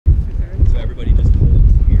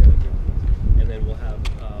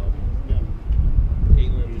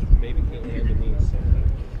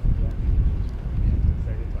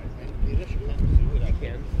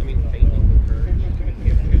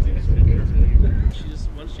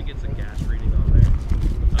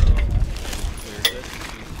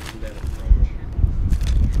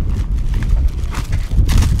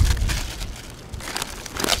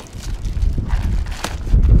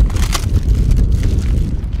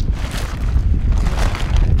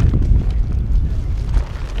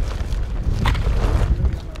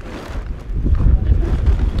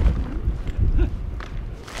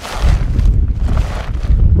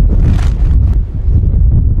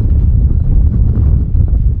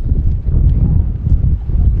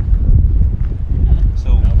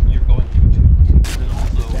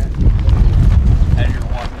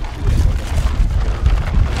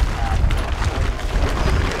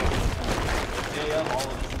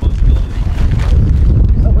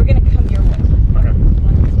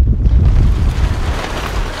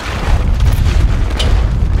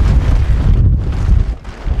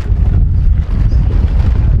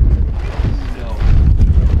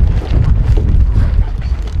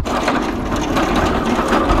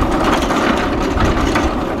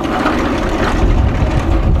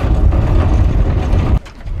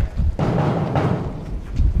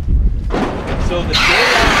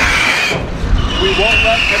won't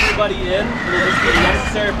let everybody in. It'll just be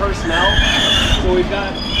necessary personnel. So we've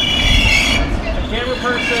got a camera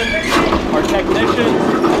person, our technicians,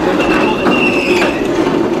 and then the people that need to be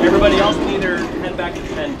in. Everybody else can either head back to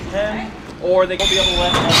 1010, or they won't be able to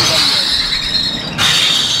let everybody in.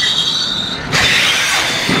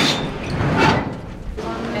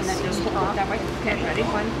 And then just hold it that way. Okay, ready?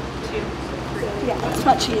 1, 2, 3. Yeah, it's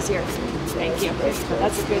much easier. Thank you.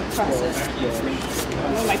 That's a good process.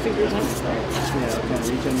 Move my fingers in.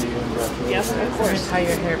 Yes, of course. Tie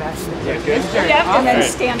your hair back. Yep, and then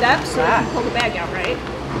stand up so you can pull the bag out, right?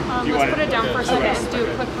 Let's put it down for a second and do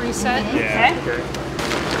a quick reset. Okay.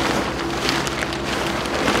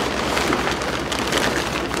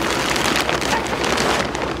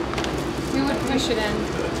 We would push it in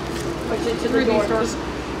Push it to through the these door. doors.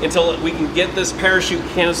 Until we can get this parachute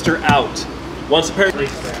canister out. Once the parachute,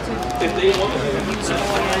 if they want to use it,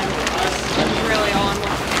 That's really all I'm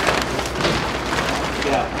looking at.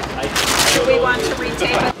 yeah. Do we want to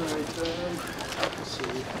retape it?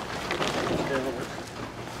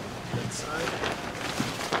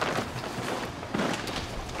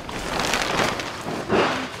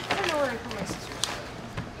 I don't know where I put my scissors.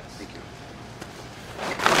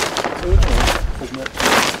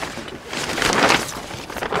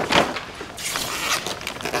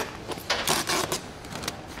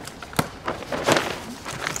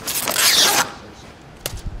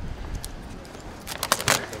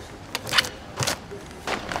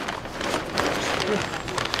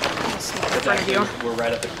 We're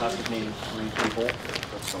right at the cusp of needing 3 people. It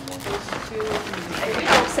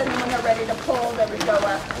helps, and when they're ready to pull, then we go up.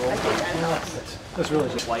 I think that helps. That's really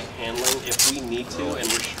just light handling. If we need to and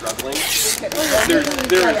we're struggling,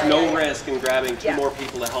 there is no risk in grabbing 2 more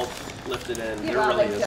people to help lift it in. There really is.